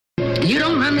You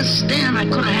don't understand. I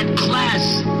could have had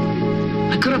class.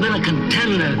 I could have been a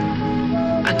contender.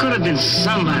 I could have been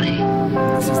somebody.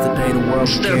 This is the day the world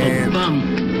instead began. of a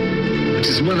bum, which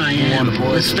is what I am.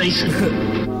 Let's face it.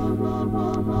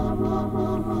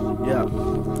 Yeah.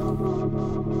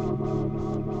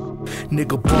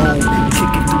 Nigga boom,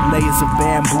 kicking through layers of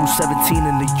bamboo. 17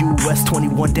 in the US,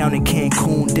 21 down in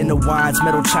Cancun. Dinner wines,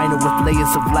 metal china with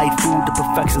layers of light food. The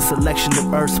perfection selection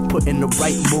of herbs put in the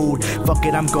right mood. Fuck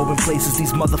it, I'm going places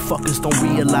these motherfuckers don't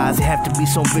realize. It have to be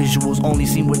some visuals, only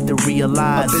seen with the real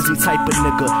eyes. A busy type of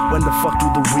nigga, when the fuck do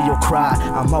the real cry?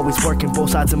 I'm always working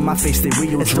both sides of my face, they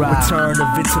real dry. It's the return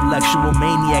of intellectual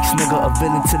maniacs, nigga. A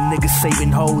villain to niggas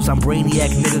saving hoes. I'm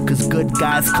brainiac, nigga, cause good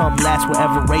guys come last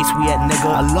wherever race we at,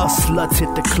 nigga. I love sluts,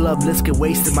 hit the club, let's get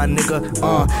wasted, my nigga.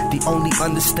 The only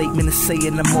understatement is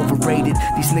saying I'm overrated.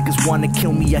 These niggas wanna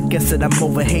kill me, I guess that I'm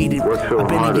overhated. I've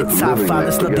been in your top 5,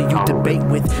 that's nothing you debate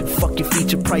with. Fuck your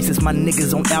feature prices, my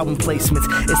niggas on album placements.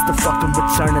 It's the fucking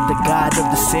return of the god of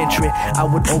the century. I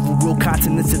would overrule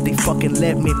continents if they fucking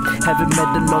let me. Haven't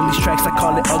met the lonely tracks, I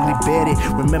call it ugly Betty.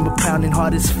 Remember pounding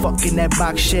hard as fuck in that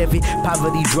box Chevy.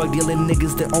 Poverty, drug dealing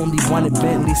niggas that only wanted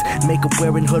Bentleys. Makeup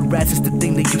wearing hood rats is the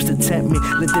thing they used to tempt me.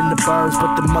 Lived in the birds,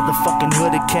 but the motherfucking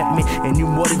hood had kept me. And you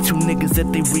more than 2 niggas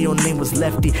that their real name was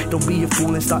Lefty. Don't be a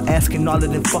fool and start asking all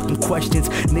of them fucking questions.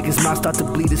 Niggas mouth start to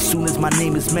bleed as soon as my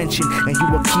name is mentioned. And you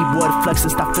a keyboard flex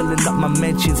and stop filling up my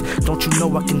mentions. Don't you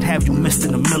know I can have you missed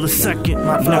in a millisecond?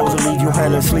 My flows will leave you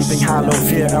hellish, sleeping hollow.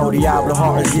 Fear El Diablo,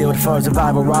 heart is guilt for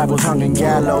survival, rivals hung in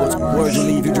gallows. Words will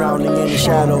leave you drowning in the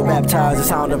shallow. Baptize the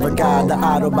sound of a god, the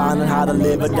Autobahn and how to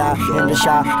live or die in the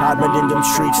shop. I've been in them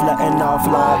streets, letting off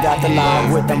love. Got the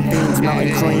live with them fiends,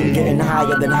 mountain cream, getting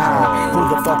higher than high.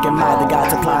 Who the fuck am I, the guy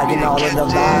supplying all of the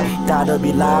lie? Gotta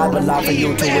be live, but lie for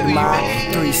you to admire.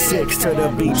 3-6 to the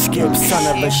beat, skip,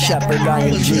 son of a shepherd. I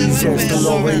am Jesus,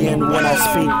 DeLorean when I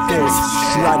speak this.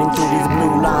 Riding through these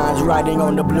blue lines, riding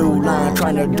on the blue line,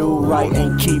 trying to do right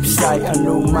and keep sight. A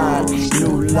new mind,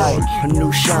 new light, a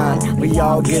new shine. We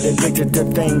all get addicted to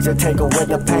things that take away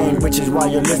the pain, which is why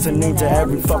you're listening to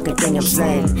every fucking thing I'm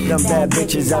saying. Them bad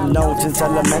bitches I've known since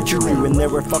elementary, when they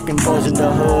were fucking boys in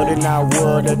the hood, and I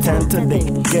would attempt to be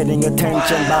getting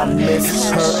attention by Miss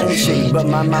Her and she. But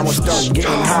my mind was stuck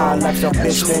getting high like some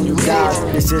bitch, then you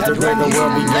die. This is the day the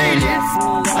world began.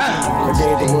 The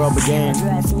day the world began.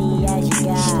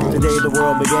 The day the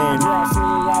world began.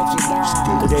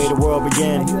 The day the world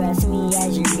began.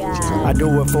 I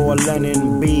do it for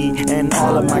Lennon B and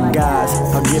all of my guys.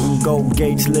 I'll give them gold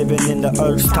gates, living in the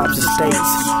earth's tops of states.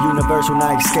 Universal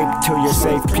night escape to your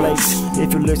safe place.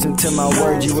 If you listen to my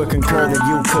words, you will concur that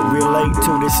you could relate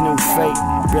to this new fate.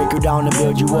 Break you down and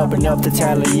build you up enough to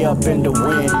tally up in the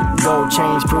wind. Gold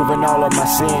chains proving all of my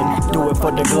sin. Do it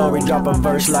for the glory, drop a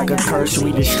verse like a curse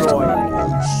we destroy.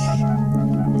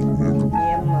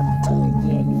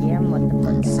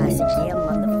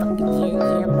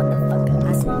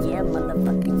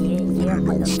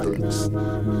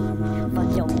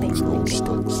 Fuck your bitch, nigga.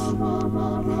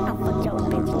 I fuck your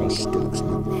bitch, nigga.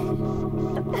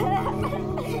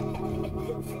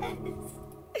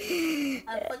 I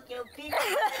fuck your bitch.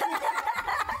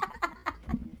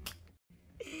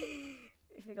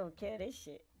 If you gonna kill this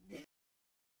shit.